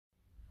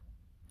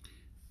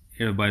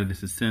Hey everybody,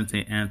 this is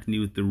Sensei Anthony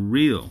with the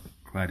Real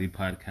Karate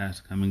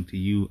Podcast coming to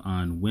you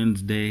on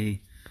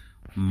Wednesday,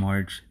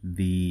 March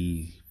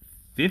the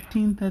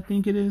 15th, I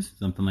think it is,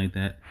 something like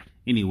that.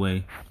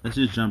 Anyway, let's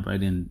just jump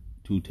right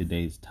into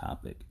today's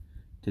topic.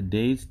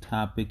 Today's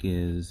topic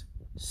is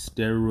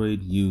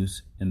steroid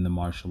use in the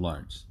martial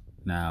arts.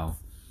 Now,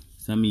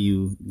 some of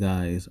you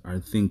guys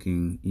are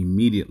thinking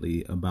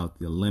immediately about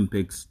the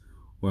Olympics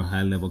or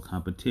high-level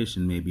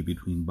competition, maybe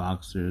between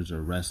boxers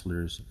or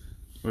wrestlers,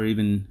 or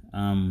even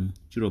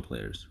judo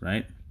players,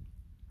 right?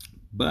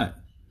 But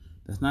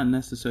that's not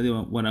necessarily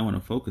what I want to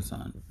focus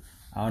on.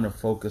 I want to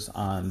focus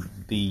on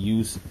the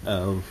use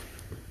of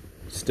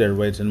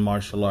steroids in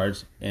martial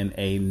arts in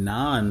a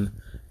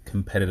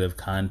non-competitive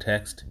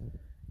context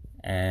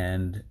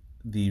and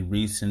the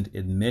recent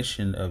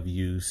admission of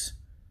use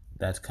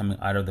that's coming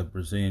out of the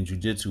Brazilian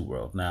Jiu-Jitsu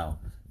world. Now,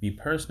 me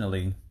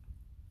personally,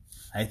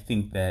 I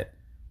think that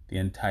the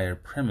entire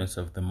premise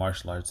of the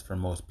martial arts for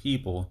most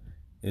people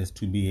is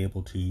to be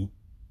able to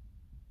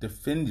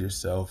defend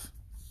yourself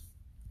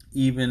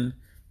even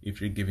if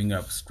you're giving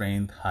up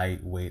strength,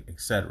 height, weight,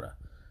 etc.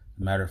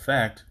 Matter of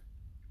fact,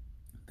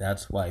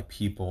 that's why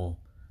people,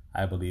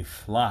 I believe,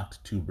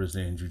 flocked to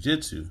Brazilian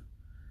Jiu-Jitsu.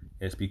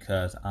 It's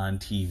because on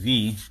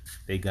TV,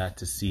 they got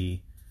to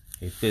see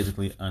a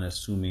physically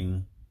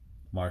unassuming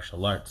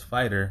martial arts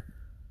fighter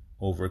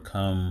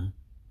overcome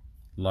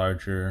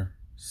larger,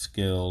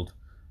 skilled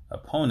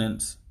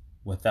opponents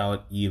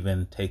without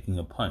even taking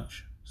a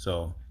punch.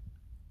 So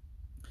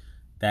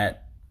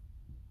that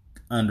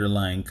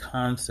underlying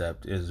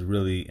concept is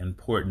really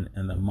important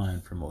in the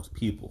mind for most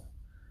people.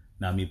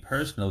 Now, me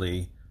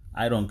personally,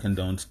 I don't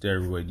condone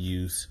steroid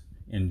use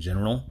in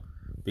general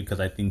because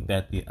I think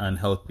that the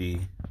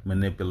unhealthy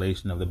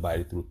manipulation of the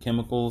body through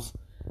chemicals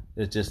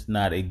is just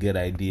not a good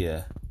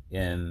idea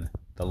in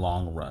the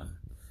long run.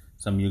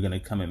 Some of you are going to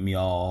come at me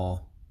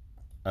all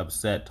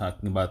upset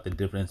talking about the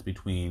difference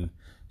between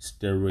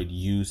steroid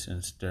use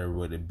and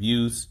steroid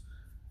abuse.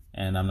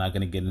 And I'm not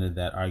going to get into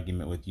that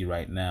argument with you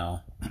right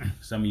now.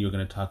 Some of you are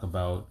going to talk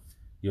about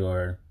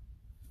your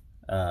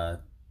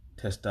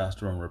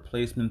testosterone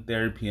replacement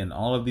therapy and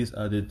all of these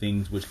other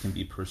things which can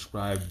be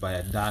prescribed by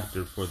a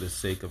doctor for the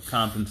sake of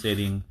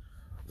compensating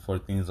for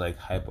things like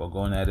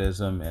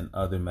hypogonadism and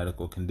other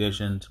medical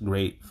conditions.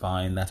 Great,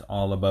 fine, that's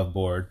all above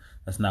board.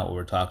 That's not what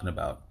we're talking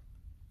about.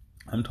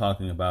 I'm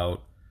talking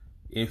about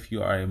if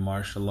you are a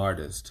martial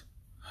artist,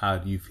 how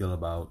do you feel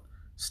about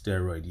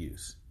steroid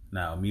use?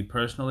 Now, me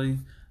personally,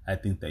 I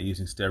think that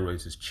using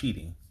steroids is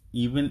cheating,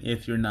 even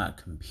if you're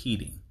not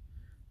competing,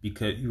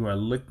 because you are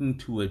looking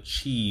to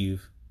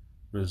achieve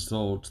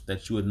results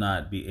that you would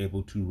not be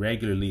able to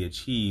regularly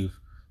achieve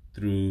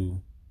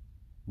through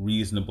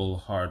reasonable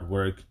hard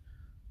work,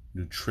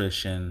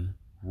 nutrition,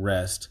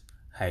 rest,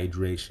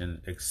 hydration,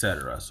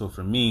 etc. So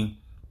for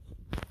me,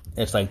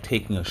 it's like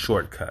taking a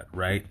shortcut,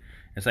 right?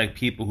 It's like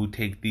people who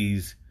take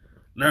these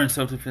learn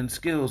self-defense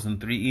skills in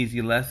 3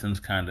 easy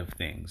lessons kind of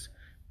things.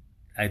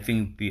 I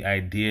think the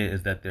idea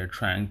is that they're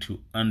trying to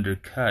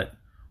undercut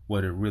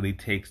what it really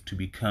takes to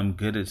become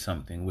good at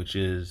something, which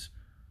is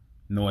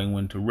knowing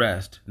when to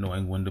rest,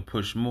 knowing when to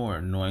push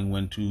more, knowing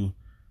when to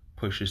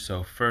push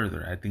yourself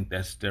further. I think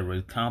that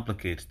steroid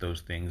complicates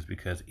those things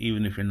because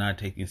even if you're not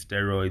taking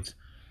steroids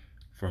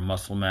for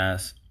muscle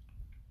mass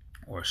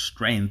or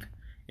strength,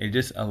 it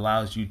just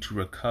allows you to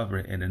recover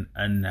in an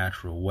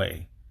unnatural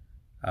way.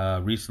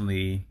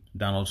 Recently,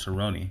 Donald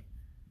Cerrone,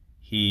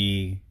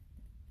 he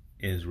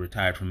is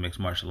retired from mixed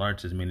martial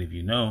arts, as many of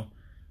you know,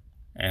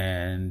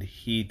 and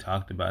he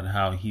talked about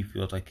how he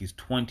feels like he's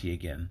 20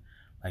 again,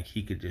 like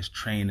he could just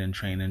train and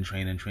train and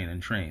train and train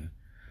and train.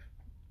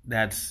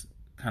 That's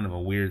kind of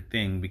a weird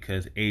thing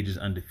because age is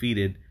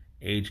undefeated,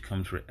 age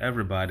comes for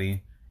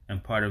everybody,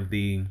 and part of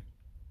the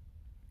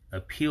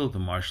appeal of the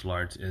martial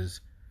arts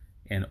is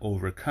in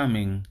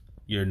overcoming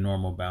your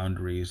normal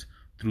boundaries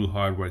through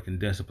hard work and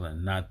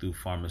discipline, not through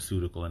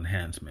pharmaceutical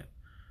enhancement.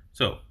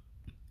 So,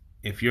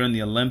 if you're in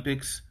the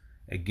Olympics,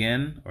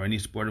 again, or any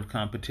sport of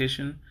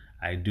competition,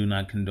 I do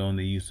not condone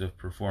the use of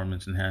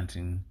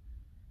performance-enhancing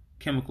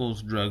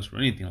chemicals, drugs, or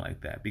anything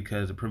like that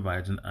because it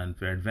provides an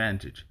unfair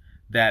advantage.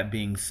 That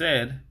being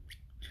said,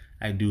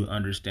 I do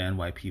understand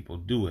why people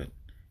do it.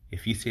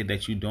 If you say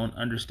that you don't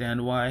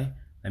understand why,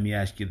 let me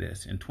ask you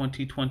this. In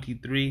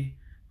 2023,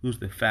 who's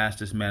the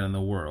fastest man in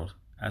the world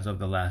as of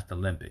the last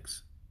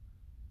Olympics?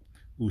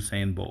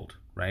 Usain Bolt,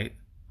 right?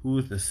 Who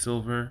is the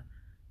silver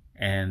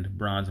and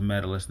bronze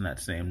medalist in that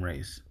same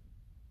race?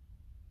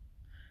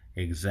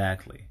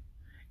 Exactly.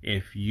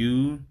 If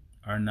you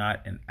are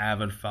not an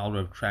avid follower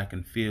of track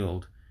and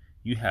field,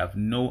 you have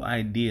no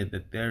idea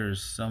that there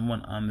is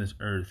someone on this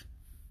earth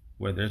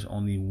where there's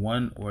only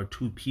 1 or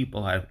 2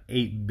 people out of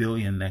 8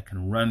 billion that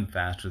can run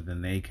faster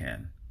than they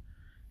can.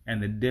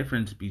 And the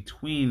difference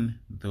between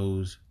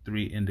those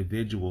 3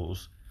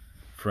 individuals,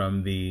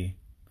 from the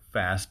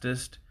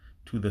fastest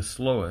to the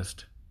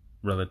slowest,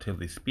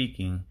 relatively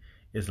speaking,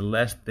 is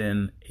less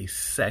than a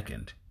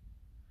second.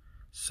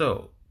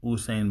 So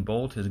Usain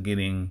Bolt is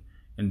getting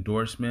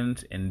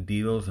endorsements and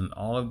deals and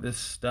all of this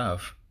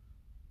stuff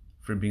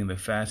for being the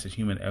fastest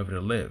human ever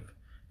to live.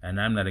 And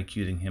I'm not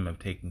accusing him of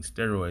taking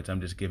steroids.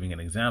 I'm just giving an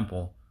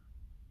example.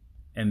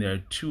 And there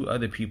are two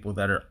other people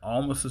that are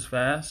almost as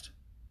fast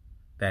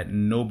that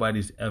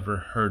nobody's ever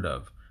heard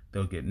of.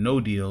 They'll get no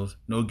deals,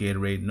 no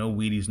Gatorade, no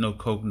Wheaties, no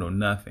Coke, no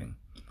nothing.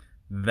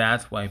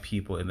 That's why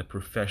people in the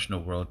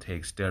professional world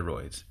take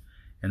steroids.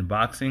 In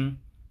boxing,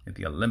 at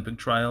the Olympic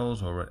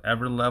trials, or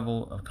whatever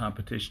level of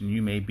competition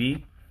you may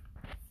be,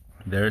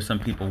 there are some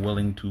people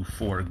willing to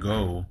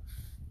forego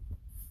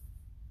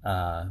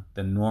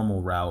the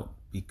normal route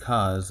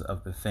because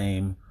of the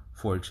fame,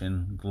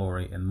 fortune,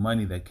 glory, and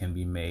money that can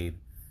be made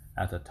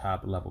as a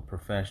top level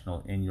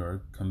professional in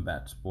your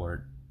combat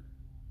sport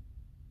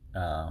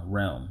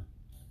realm.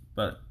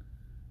 But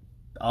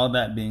all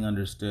that being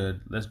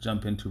understood, let's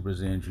jump into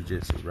Brazilian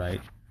Jiu-Jitsu,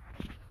 right?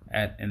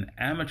 At an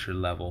amateur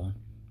level,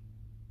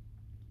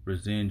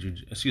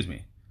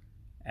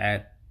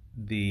 at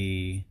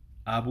the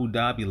Abu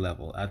Dhabi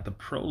level, at the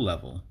pro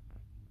level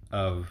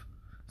of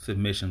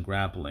submission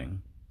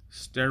grappling,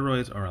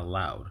 steroids are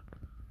allowed.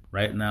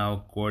 Right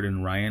now,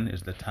 Gordon Ryan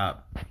is the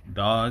top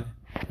dog,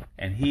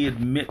 and he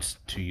admits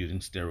to using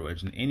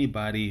steroids. And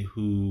anybody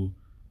who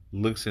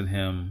looks at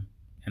him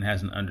and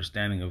has an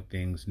understanding of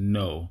things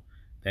know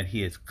that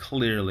he is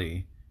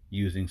clearly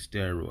using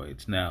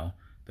steroids. Now,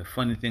 the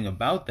funny thing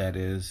about that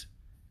is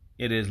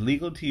it is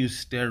legal to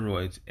use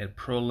steroids at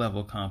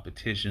pro-level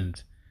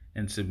competitions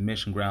in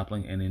submission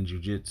grappling and in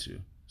jiu-jitsu.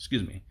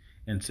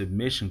 In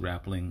submission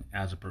grappling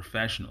as a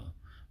professional.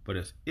 But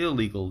it's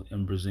illegal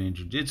in Brazilian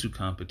Jiu-Jitsu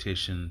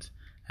competitions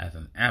as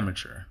an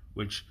amateur,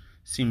 which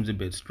seems a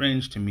bit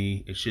strange to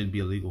me. It should be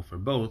illegal for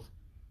both,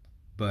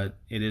 but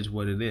it is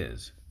what it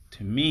is.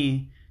 To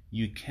me,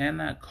 you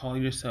cannot call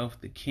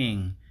yourself the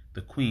king,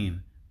 the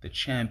queen, the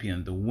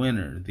champion, the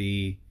winner,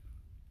 the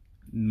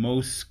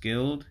most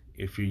skilled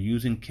if you're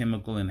using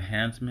chemical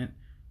enhancement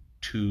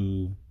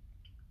to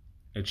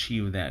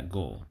achieve that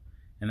goal.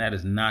 And that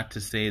is not to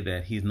say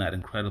that he's not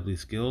incredibly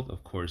skilled.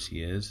 Of course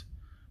he is.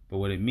 But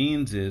what it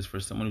means is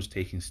for someone who's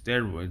taking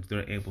steroids,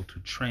 they're able to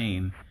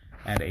train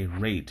at a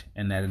rate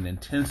and at an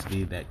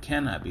intensity that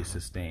cannot be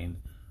sustained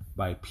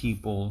by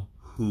people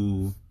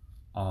who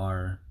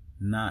are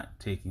not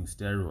taking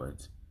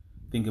steroids.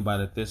 Think about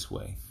it this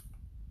way.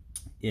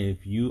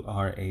 If you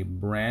are a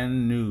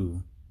brand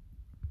new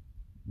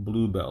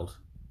blue belt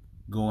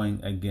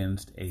going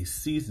against a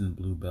seasoned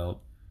blue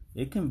belt,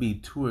 it can be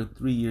 2 or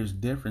 3 years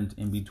difference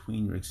in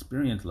between your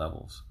experience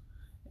levels.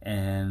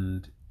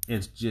 And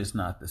it's just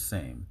not the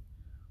same.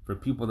 For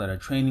people that are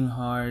training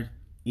hard,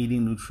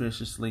 eating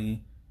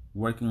nutritiously,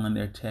 working on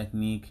their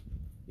technique,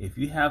 if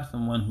you have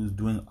someone who's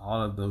doing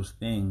all of those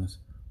things,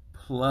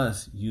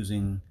 plus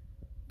using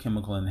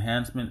chemical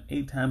enhancement,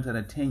 8 times out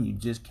of 10, you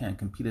just can't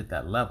compete at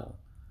that level.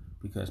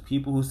 Because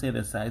people who say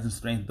that size and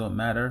strength don't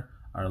matter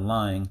are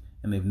lying,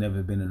 and they've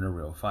never been in a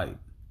real fight.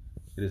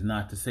 It is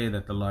not to say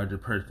that the larger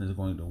person is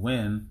going to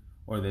win,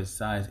 or that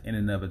size in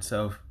and of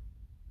itself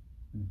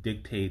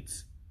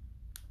dictates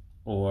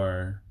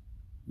or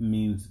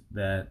means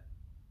that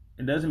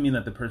it doesn't mean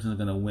that the person is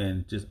going to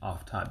win just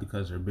off top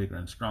because they're bigger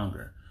and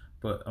stronger.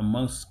 But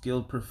amongst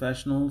skilled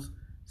professionals,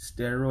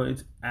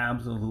 steroids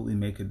absolutely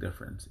make a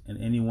difference.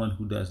 And anyone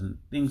who doesn't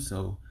think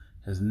so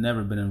has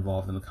never been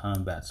involved in a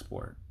combat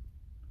sport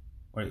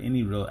or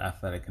any real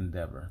athletic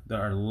endeavor.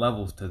 There are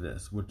levels to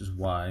this, which is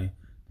why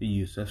the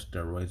use of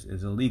steroids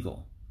is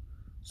illegal.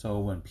 So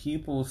when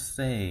people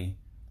say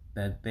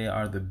that they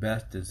are the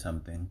best at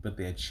something, but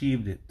they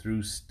achieved it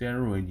through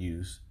steroid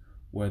use,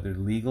 whether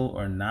legal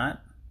or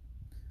not,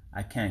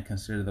 I can't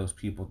consider those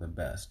people the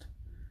best.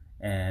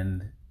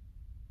 And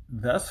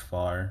thus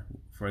far,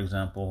 for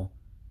example,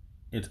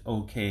 it's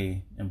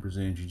okay in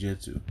Brazilian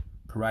Jiu-Jitsu.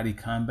 Karate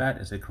combat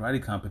is a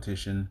karate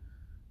competition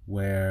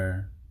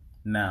where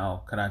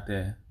now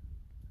karate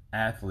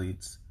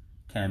athletes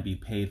can be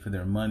paid for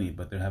their money,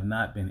 but there have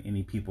not been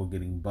any people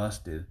getting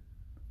busted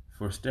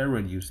for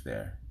steroid use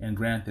there. And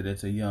granted,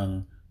 it's a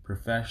young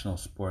professional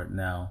sport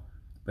now,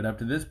 but up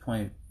to this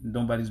point,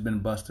 nobody's been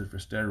busted for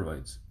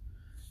steroids.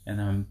 And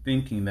I'm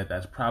thinking that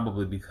that's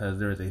probably because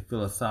there is a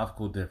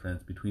philosophical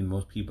difference between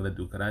most people that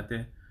do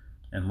karate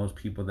and most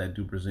people that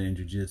do Brazilian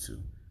Jiu-Jitsu.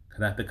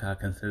 Karateka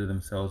consider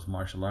themselves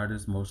martial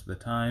artists most of the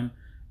time,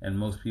 and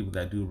most people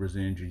that do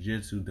Brazilian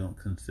Jiu-Jitsu don't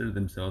consider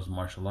themselves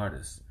martial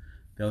artists.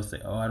 They'll say,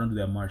 oh, I don't do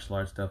that martial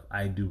arts stuff,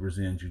 I do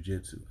Brazilian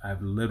Jiu-Jitsu.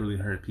 I've literally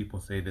heard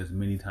people say this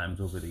many times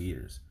over the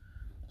years.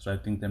 So I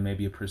think there may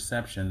be a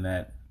perception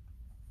that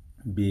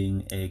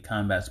being a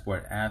combat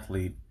sport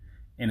athlete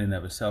in and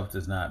of itself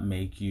does not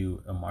make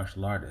you a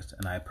martial artist.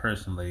 And I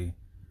personally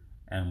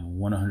am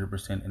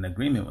 100% in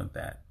agreement with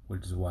that,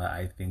 which is why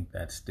I think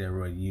that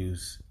steroid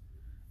use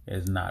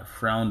is not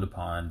frowned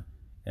upon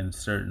in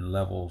certain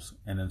levels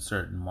and in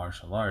certain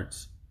martial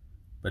arts,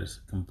 but it's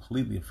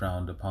completely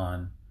frowned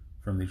upon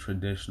from the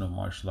traditional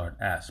martial art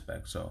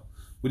aspect. So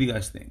what do you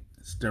guys think?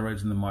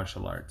 Steroids in the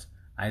martial arts.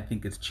 I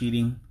think it's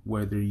cheating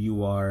whether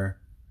you are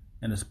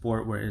in a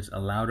sport where it's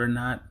allowed or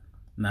not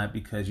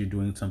because you're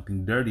doing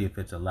something dirty if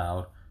it's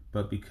allowed,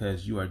 but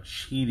because you are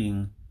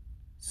cheating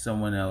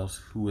someone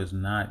else who is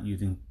not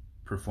using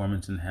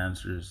performance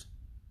enhancers,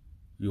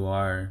 you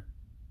are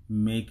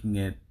making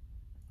it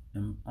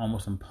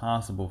almost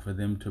impossible for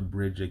them to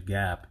bridge a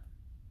gap,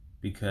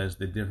 because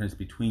the difference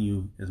between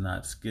you is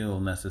not skill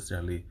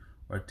necessarily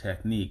or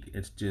technique,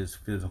 it's just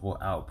physical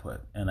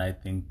output. And I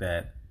think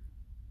that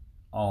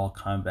all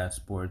combat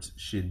sports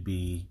should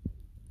be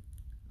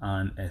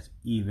on as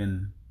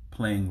even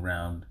playing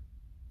ground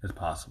as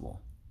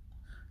possible.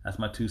 That's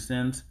my 2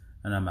 cents,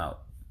 and I'm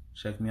out.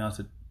 Check me out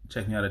at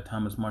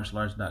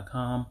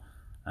thomasmartialarts.com.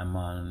 I'm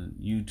on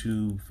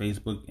YouTube,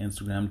 Facebook,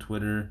 Instagram,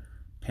 Twitter,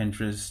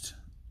 Pinterest,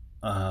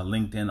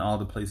 LinkedIn, all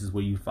the places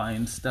where you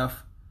find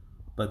stuff.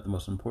 But the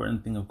most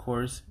important thing, of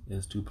course,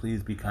 is to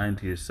please be kind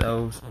to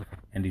yourselves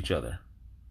and each other.